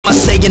by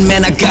saying,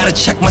 man, I gotta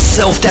check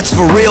myself, that's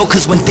for real.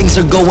 Cause when things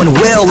are going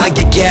well, I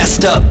get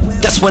gassed up.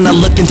 That's when I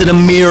look into the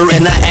mirror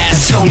and I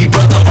ask, tell me,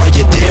 brother, are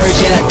you there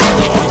yet?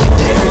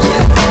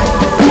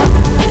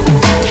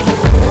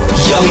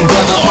 Young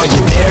brother, are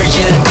you there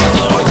yet?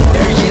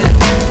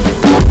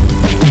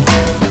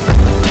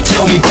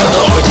 Tell me,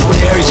 brother, are you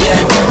there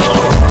yet?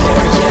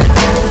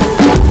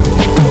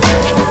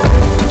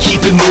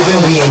 Keep it moving,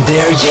 we ain't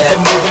there yet.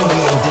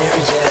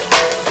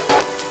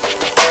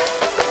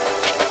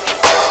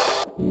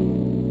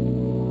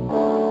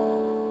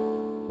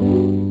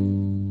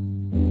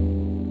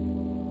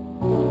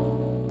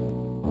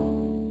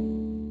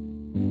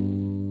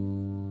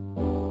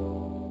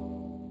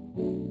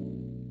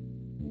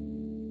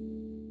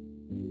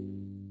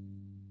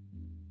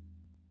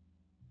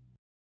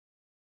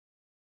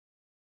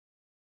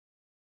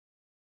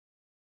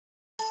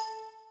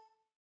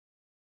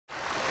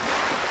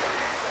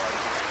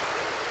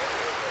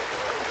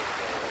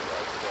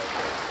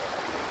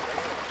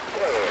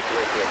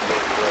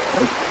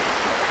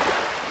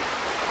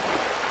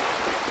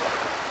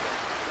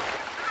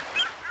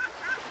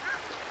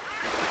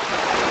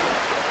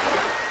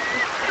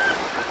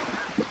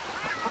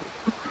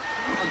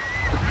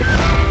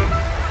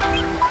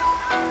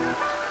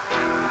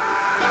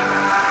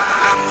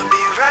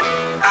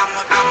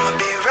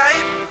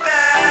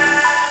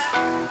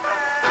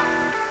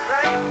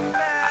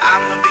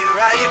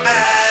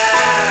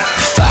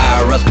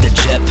 Fire up the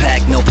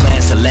jetpack, no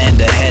plans to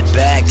land a head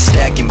back.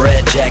 Stacking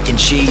bread, jack and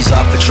cheese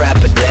off a trap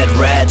of dead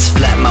rats.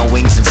 Flap my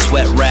wings in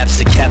sweat wraps,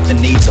 the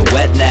captain needs a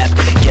wet nap.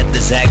 Get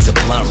the zags of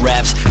blunt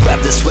wraps, grab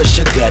the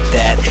swisher, gut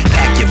that.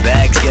 Pack your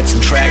bags, get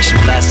some traction,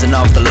 blasting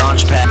off the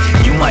launch pad.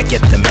 You might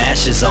get them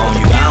ashes on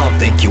you, I don't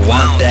think you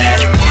want that.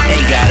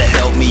 Ain't gotta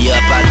help me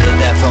up, I did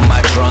that for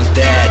my drunk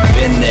dad.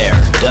 Been there,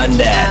 done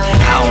that,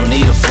 I don't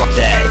need a fuck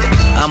that.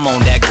 I'm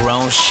on that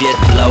grown shit,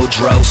 blow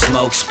dro,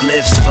 smoke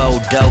spliffs,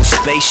 photo,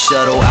 space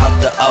shuttle out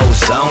the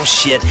ozone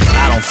shit.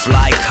 I don't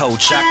fly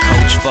coach, I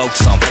coach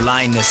folks on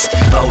flyness.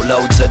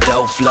 Boatloads of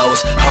dope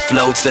flows,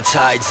 floats the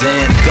tides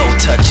in. Go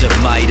touch of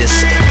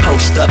Midas,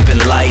 post up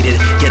and light it.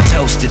 Get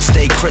toasted,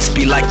 stay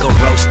crispy like a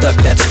roast duck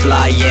that's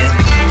flying.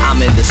 I'm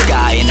in the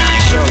sky and I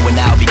ain't sure when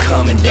I'll be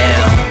coming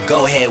down.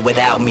 Go ahead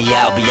without me,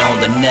 I'll be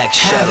on the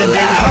next shuttle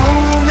out. Haven't been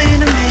home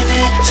in a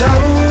minute, so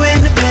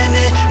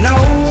independent,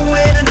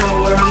 nowhere to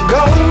know where I'm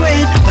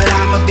going, but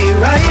I'ma be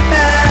right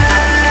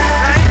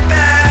back.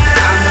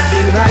 I'ma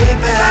be right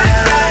back.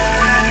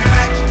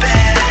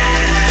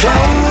 Flow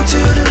to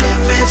the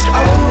limits,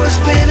 always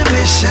been a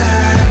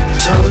mission.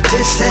 So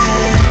distant,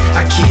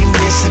 I keep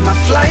missing my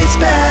flights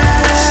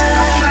back,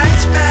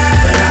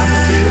 but I'ma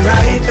be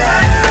right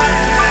back.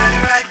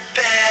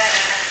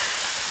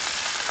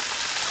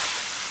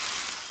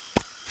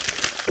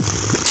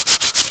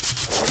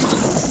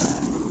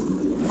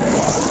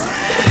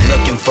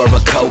 For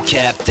a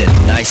co-captain,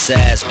 nice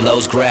ass,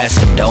 blows grass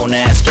and don't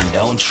ask and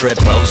don't trip,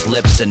 blows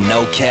lips and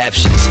no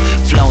captions.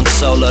 Flown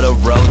solo the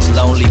roads,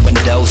 lonely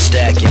window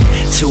stacking.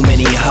 Too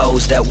many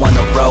hoes that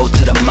wanna roll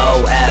to the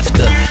mo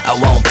after. I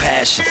won't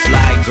pass it,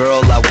 fly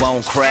girl, I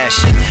won't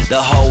crash it. The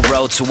whole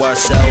road to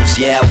ourselves,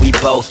 yeah, we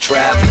both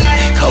traveling.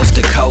 Coast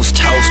to coast,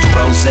 toast,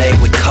 rosé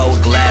with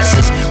cold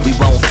glasses. We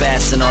won't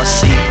fasten our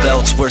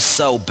seatbelts, we're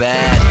so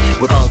bad.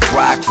 With punk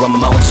rock,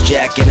 Ramones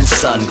jacket and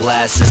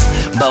sunglasses.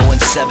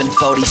 Boeing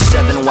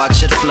 747,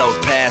 watch it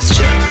float past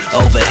ya.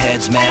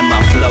 Overheads, man,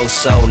 my flow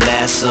so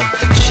NASA.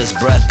 It's just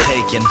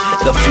breathtaking,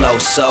 the flow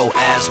so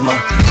asthma.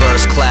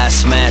 First class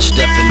smash,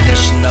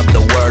 definition of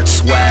the word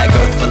swag.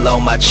 Earth below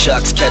my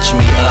chucks, catch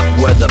me up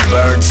where the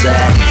bird's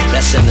at.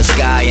 That's in the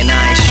sky and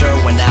I ain't sure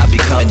when I'll be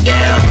coming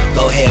down.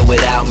 Go ahead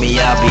without me,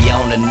 I'll be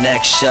on the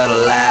next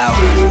shuttle out.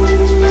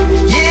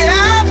 Yeah,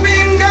 I've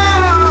been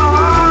gone.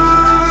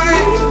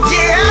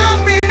 Yeah,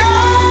 I've been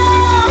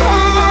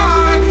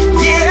gone.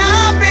 Yeah,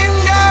 I've been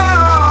gone.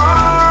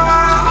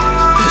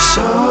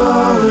 So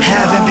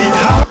haven't been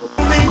home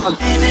in a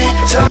minute,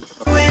 so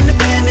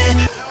independent.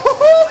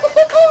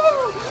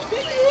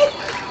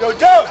 Yo,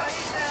 Joe!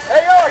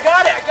 Hey, yo, I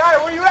got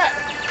it, where you at?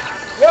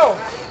 Yo!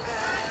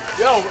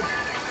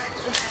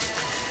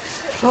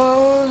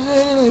 Flows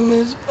in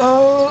limits,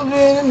 all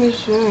been a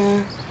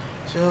mission.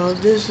 So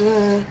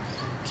distant,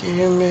 keep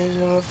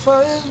missing my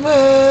flights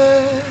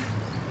back.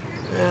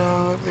 But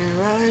I'll be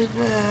right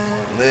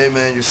back. Hey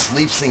man, you're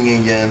sleep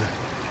singing again.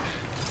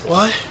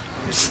 What?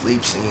 You're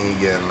sleep singing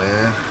again,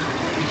 man.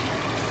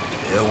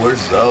 Yeah,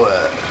 where's Zoe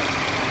at?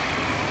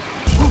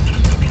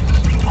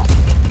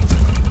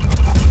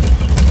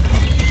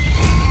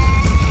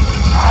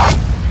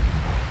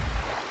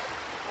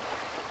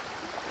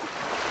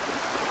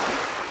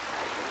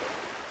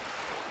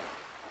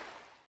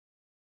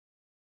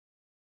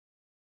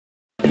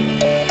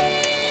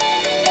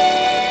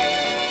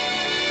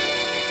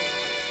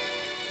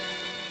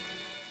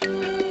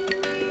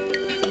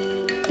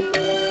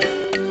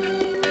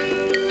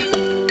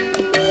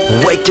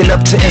 Waking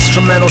up to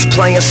instrumentals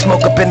playing,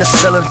 smoke up in the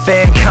ceiling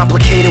fan.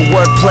 Complicated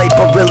wordplay,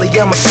 but really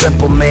I'm a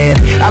simple man.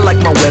 I like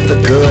my weather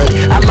good,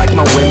 I like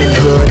my women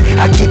hood.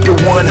 I keep it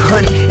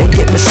 100 and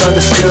get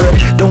misunderstood.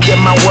 Don't get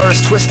my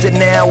words twisted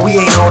now, we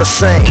ain't all the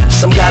same.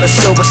 Some got a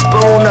silver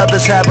spoon,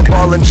 others have a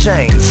ball and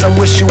chain. Some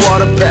wish you all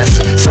the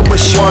best, some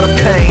wish you all the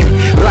pain.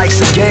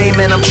 Life's a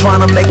game and I'm trying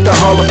to make the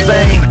Hall of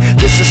Fame.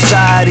 This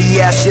society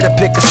asks you to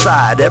pick a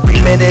side. Every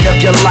minute of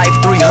your life,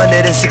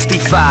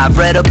 365.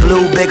 Red or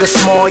blue, big or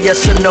small,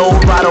 yes or no,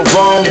 right or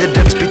wrong. The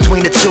difference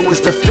between the two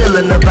is the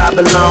feeling of I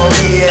belong.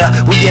 Yeah,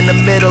 we in the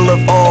middle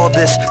of all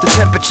this. The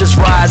temperature's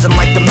rising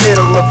like the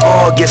middle of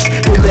August.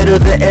 We litter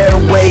the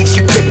airwaves,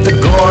 you pick the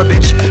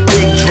garbage.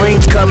 Big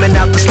dreams coming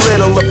out this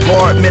little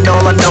apartment.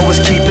 All I know is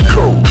keep it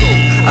cool,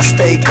 I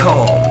stay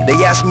calm.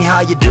 They ask me how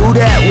you do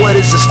that, what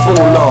is this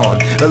fool on?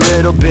 A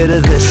little bit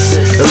of this,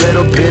 a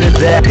little bit of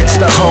that. It's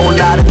the whole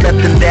lot of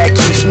nothing that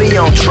keeps me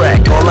on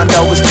track. All I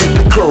know is keep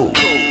it cool,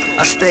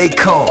 I stay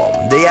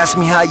calm. They ask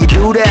me how you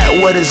do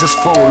that, what is this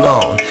fool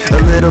on? A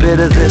little bit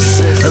of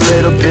this, a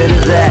little bit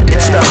of that.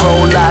 It's the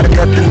whole lot of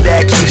nothing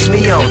that keeps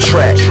me on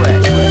track.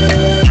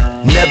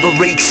 Never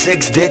reach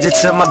 6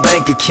 digits in my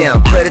bank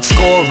account. Credit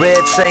score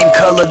red, same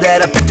color that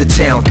I picked the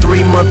town.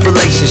 3-month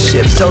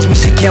relationship, tells me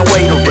she can't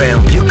wait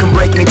around. You can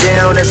break me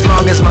down as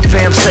long as my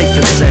fam's safe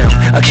and sound.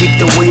 I keep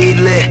the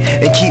weed lit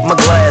and keep my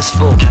glass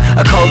full.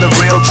 I call it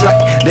real talk,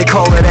 they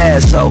call it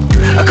asshole.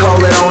 I call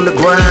it on the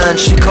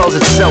grind, she calls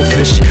it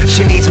selfish.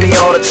 She needs me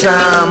all the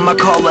time, I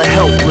call her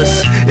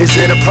helpless. Is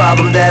it a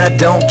problem that I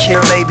don't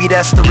care? Maybe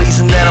that's the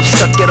reason that I'm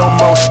stuck at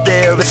almost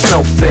there. It's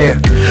no fair.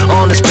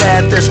 On this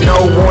path there's no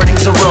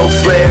warnings or road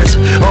flares.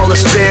 All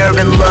is fair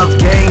in love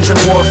games and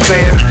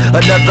warfare.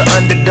 Another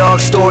underdog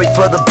story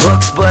for the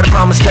books, but I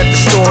promise that the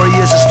story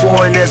is as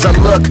foreign as I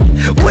look.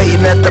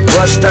 Waiting at the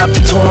bus stop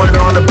to torn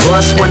on the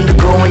bus. When the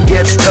going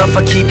gets tough,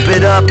 I keep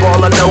it up.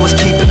 All I know is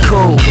keep it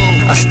cool,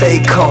 I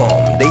stay calm.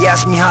 They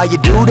ask me how you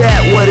do that,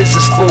 what is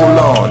this fool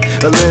on?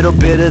 A little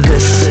bit of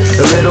this,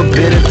 a little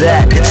bit of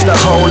that. It's the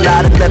whole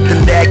lot of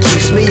nothing that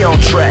keeps me on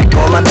track.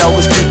 All I know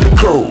is keep it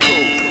cool,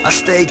 I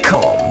stay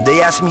calm.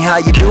 They ask me how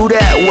you do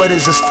that, what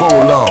is this fool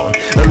on?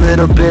 A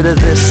little bit of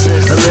this,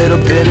 a little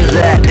bit of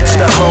that. It's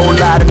the whole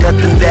lot of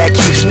nothing that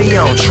keeps me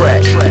on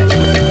track.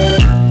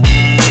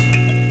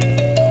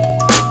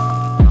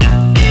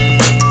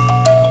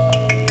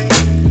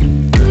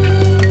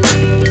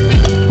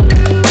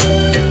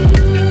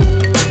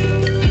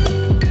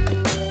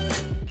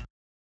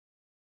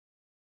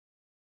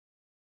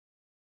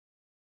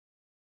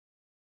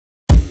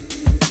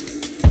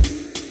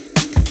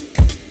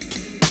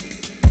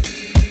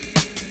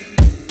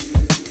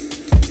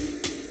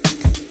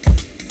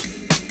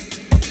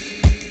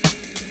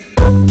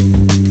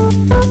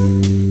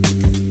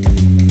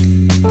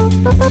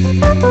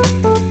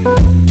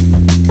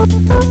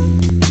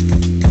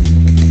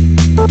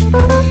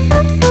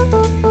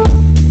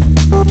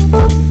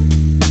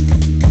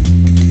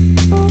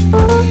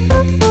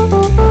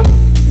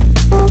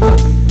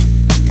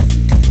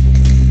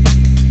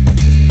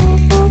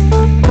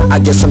 I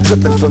guess I'm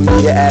tripping for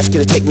me to ask you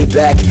to take me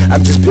back.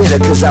 I'm just bitter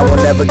cause I will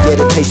never get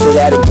a taste of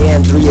that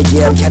again. 3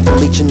 a.m. can't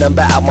delete your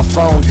number out my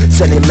phone.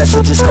 Sending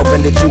messages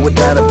hoping that you were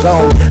down a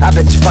bone. I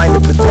bet you find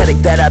it pathetic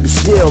that I be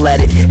still at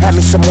it. Have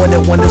me someone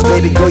that wonders,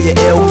 baby girl, you're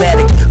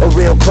illmatic. A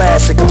real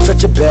classic, I'm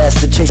such a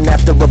bastard. Chasing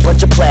after a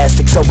bunch of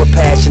plastics over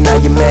passion. Now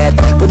you're mad,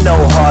 but no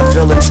hard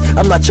feelings.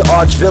 I'm not your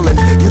arch villain.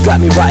 You got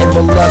me writing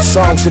more love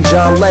songs than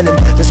John Lennon.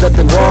 There's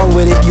nothing wrong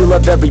with it, you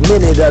love every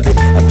minute of it.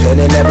 I'm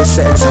penning every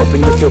sentence,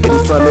 hoping you feel pity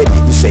from it.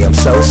 You say I'm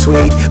so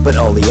sweet, but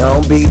only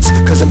on beats.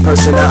 Cause in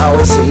person I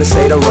always seem to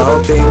say the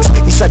wrong things.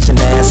 He's such an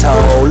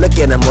asshole, look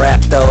at him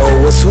rap though.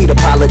 A sweet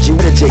apology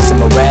with a Jason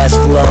Mraz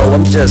flow.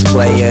 I'm just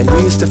playing, you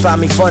used to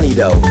find me funny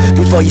though.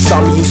 Before you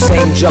saw me, you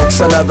saying jokes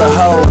on other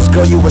hoes.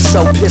 Girl, you were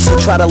so pissed, you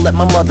try to let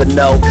my mother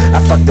know.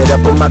 I fucked it up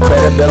with my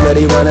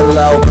credibility running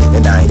low.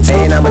 And I ain't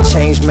saying I'm a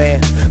changed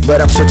man, but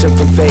I'm switching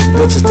from fake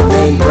bitches to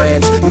name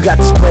brands. You got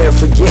this player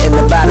forgetting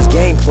about his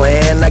game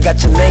plan. I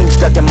got your name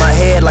stuck in my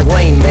head like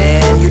Lane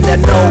Man. You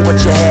never know what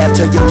you have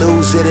till you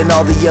lose it. And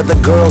all the other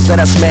girls that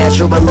I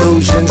smash are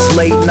illusions.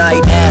 Late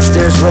night ass,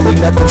 there's really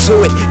nothing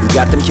to it. You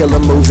got them killer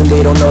moves and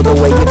they don't know the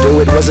way you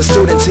do it. Was a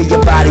student to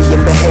your body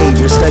and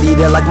behavior, studied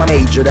it like my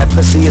major. That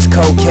pussy is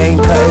cocaine,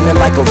 cutting it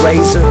like a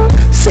razor.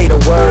 Say the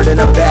word and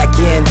I'm back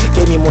in.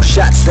 Gave me more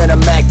shots than a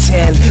Mac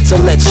 10, so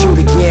let's shoot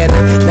again.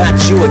 Not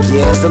you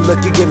again, it's the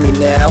look you give me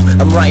now.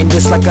 I'm writing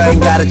this like I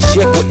ain't got a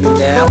chick with me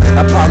now.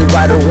 I probably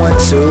write her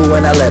 1, 2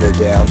 when I let her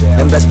down.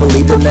 And best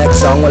believe the next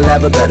song will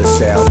have a better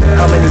sound.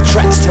 How many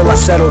tracks till I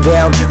settle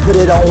down? Put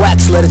it on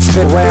wax, let it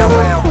spin round.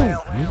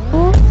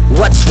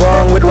 What's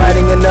wrong with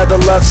writing another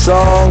love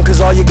song?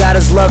 Cause all you got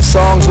is love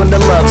songs when the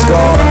love's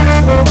gone.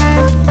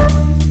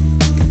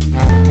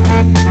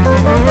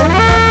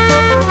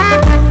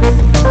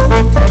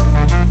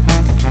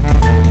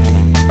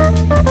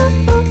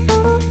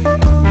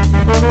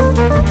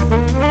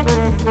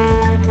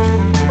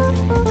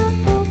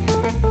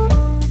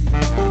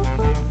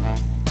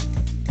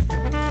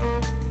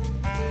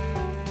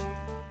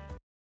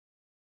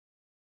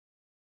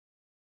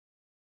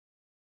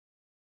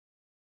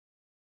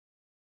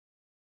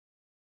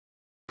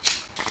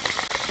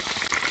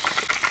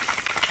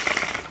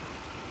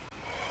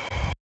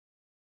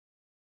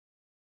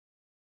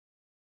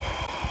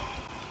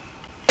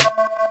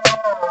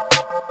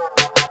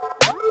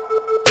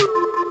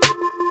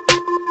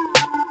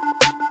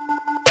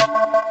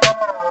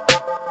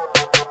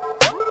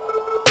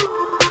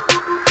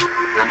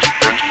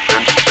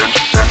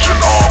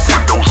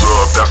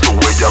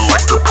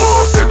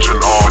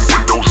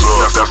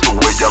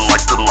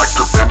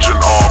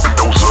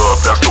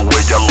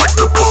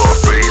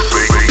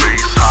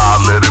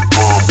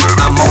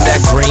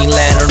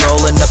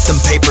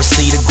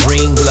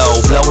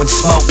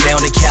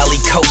 down the Cali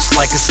coast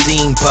like a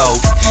steamboat.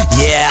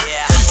 Yeah,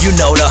 you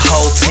know the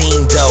whole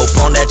team dope.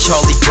 On that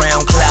Charlie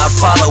Brown cloud,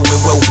 following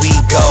where we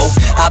go.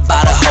 I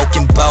buy the Hulk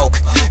and bulk,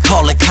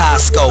 call it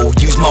Costco.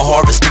 Use my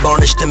harvest to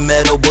varnish the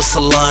metal with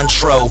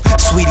cilantro.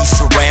 Sweeties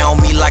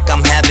surround me like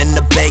I'm having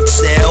a bake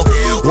sale.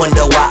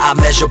 Wonder why I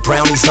measure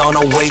brownies on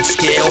a weight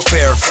scale.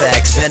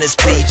 Fairfax, Venice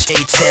Beach,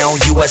 A-Town,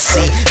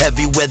 USC.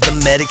 Everywhere the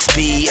medics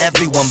be,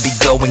 everyone be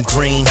going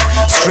green.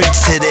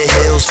 Streets to the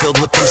hills filled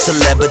with them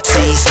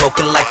celebrities.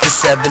 Smoking like the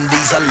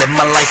 70s, I live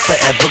my life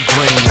forever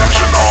green.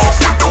 Engine off,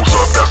 windows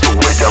up, that's the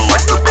way I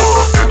like to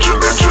puff. Engine,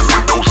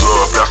 windows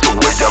up, that's the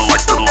way I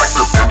like to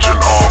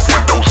engine off,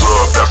 windows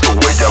up, that's the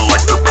way I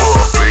like to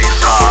puff.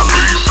 Bass high,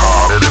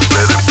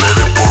 let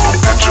it bump.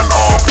 Engine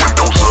off,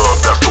 windows up,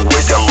 that's the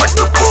way I like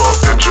to puff.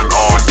 Engine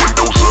off,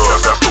 windows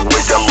up, that's the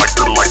way I like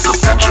to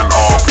engine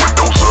off,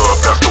 windows up,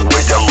 that's the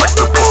way I like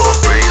to puff.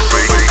 Bass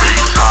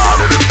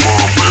high, let it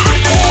bump.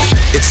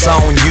 It's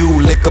on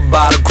you, liquor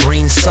bottle,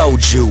 green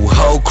soju.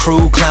 Whole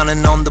crew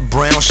clowning on the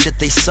brown shit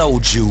they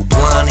sold you.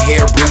 Blonde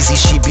hair breezy,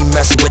 she be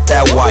messing with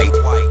that white.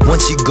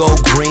 Once you go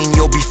green,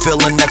 you'll be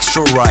feeling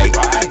extra right.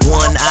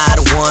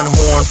 One-eyed, one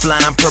horn,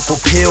 flying purple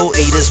pill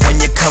eaters. When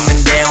you're coming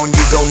down,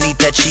 you gon'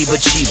 need that chiba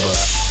chiba.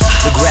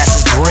 The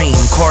grass is green,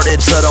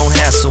 carded so don't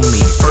hassle me.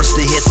 First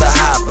to hit the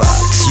hot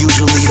box,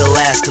 usually the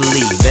last to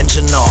leave.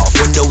 Engine off,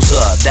 windows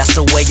up, that's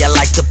the way I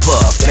like to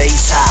puff.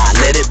 Face high,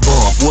 let it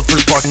bump,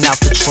 woofers barking out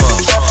the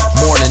trunk.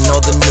 Morning or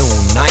the noon,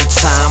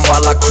 nighttime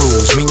while I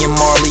cruise. Me and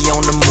Marley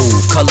on the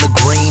move, color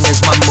green is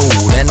my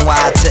mood.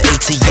 NY to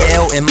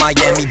ATL, in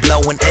Miami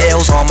blowing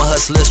L's. All my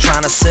hustlers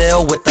trying to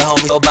sell, with the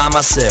homie all by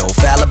myself.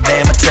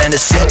 Alabama,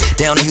 Tennessee,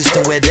 down to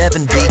Houston where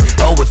Devin be.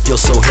 Oh, it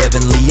feels so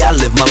heavenly, I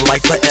live my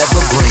life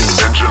forever green.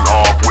 Engine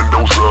off,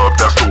 windows up,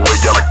 that's the way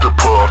I like to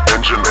puff.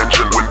 Engine,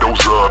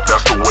 windows up,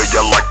 that's the way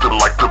I like to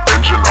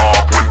engine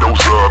off, windows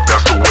up,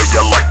 that's the way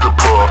I like to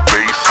puff.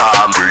 Bass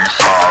high,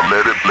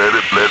 let it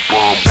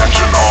bump.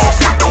 Engine off,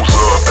 windows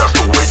up, that's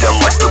the way I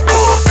like to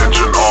puff.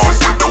 Engine off,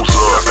 windows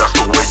up, that's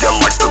the way I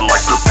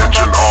like to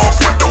engine off,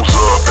 windows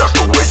up, that's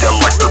the way I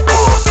like to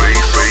puff.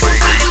 Bass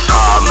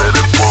high, let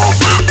it bump,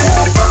 let it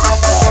bump, let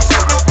it bump, let it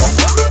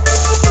bump.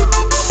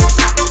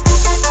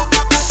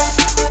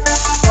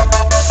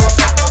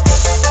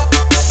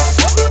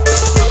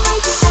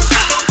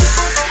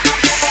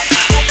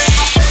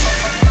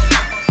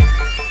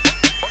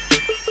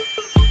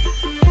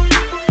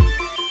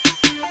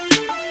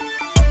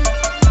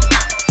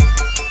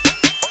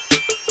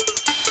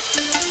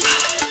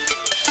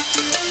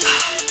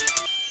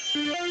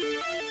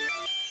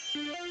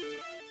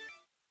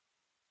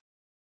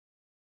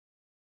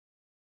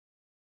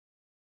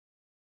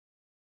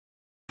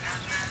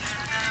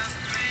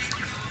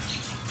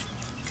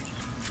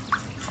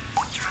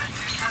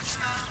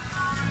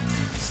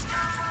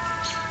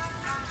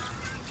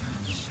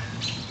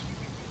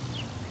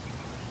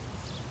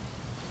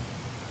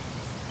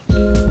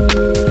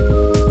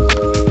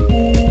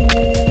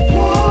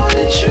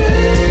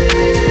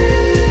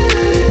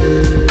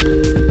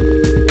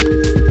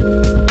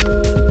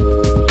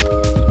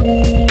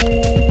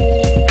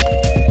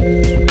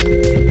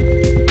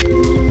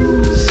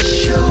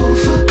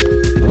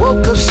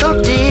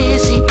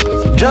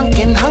 Drunk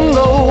and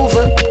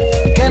hungover,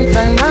 can't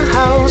find my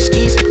house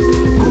keys.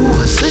 Who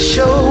was the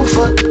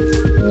chauffeur?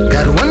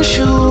 Got one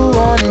shoe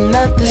on and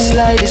not the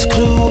slightest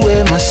clue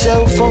where my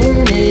cell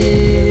phone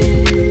is.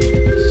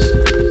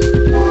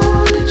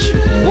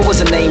 What was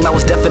her name? I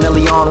was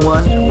definitely on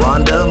one.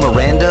 Rhonda,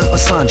 Miranda, or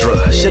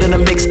Sandra. Shouldn't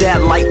have mixed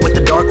that light with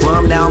the dark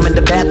rum. Now I'm in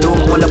the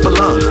bathroom, going up a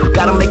lung.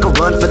 Gotta make a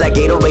run for that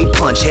Gatorade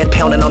punch. Head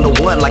pounding on the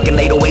one like an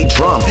 808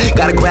 drum.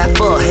 Gotta grab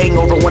for a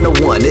hangover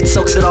 101. It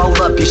soaks it all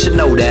up, you should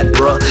know that,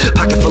 bruh.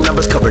 Pocket full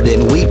numbers covered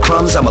in weed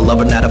crumbs. I'm a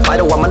lover, not a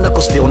fighter, while my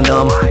knuckles feel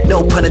numb.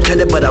 No pun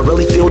intended, but I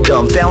really feel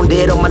dumb. Found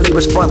dead on my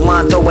neighbor's front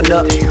lawn, throwing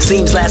up.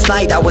 Seems last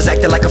night I was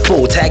acting like a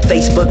fool. Tag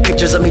Facebook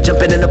pictures of me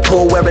jumping in the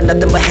pool, wearing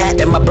nothing but hat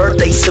and my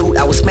birthday suit.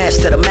 I was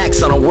smashed to the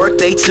max on a work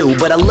day too,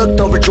 but I looked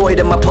overjoyed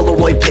in my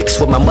Polaroid pics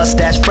with my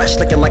mustache fresh,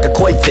 looking like a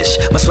koi fish.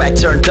 My swag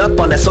turned up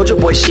on that Soulja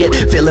Boy shit,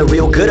 feeling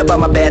real good about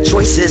my bad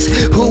choices.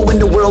 Who in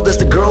the world is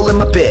the girl in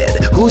my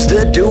bed? Who's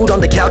the dude on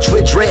the couch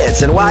with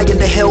dreads? And why in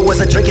the hell was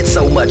I drinking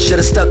so much?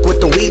 Should've stuck with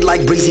the weed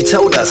like Breezy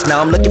told us.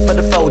 Now I'm looking for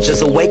the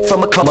Folgers, awake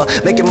from a coma,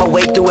 making my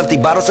way through empty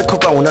bottles of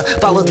Corona.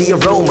 Follow the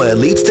aroma, it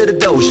leads to the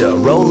doja.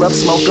 Roll up,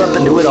 smoke up,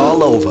 and do it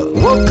all over.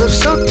 Woke up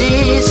so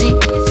dizzy,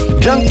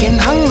 drunk and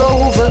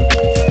hungover,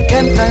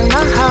 can't find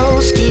my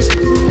house keys.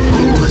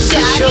 Who was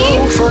the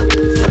chauffeur?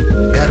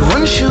 Got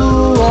one shoe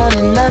on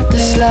and not the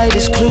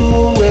slightest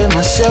clue where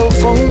my cell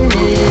phone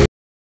is.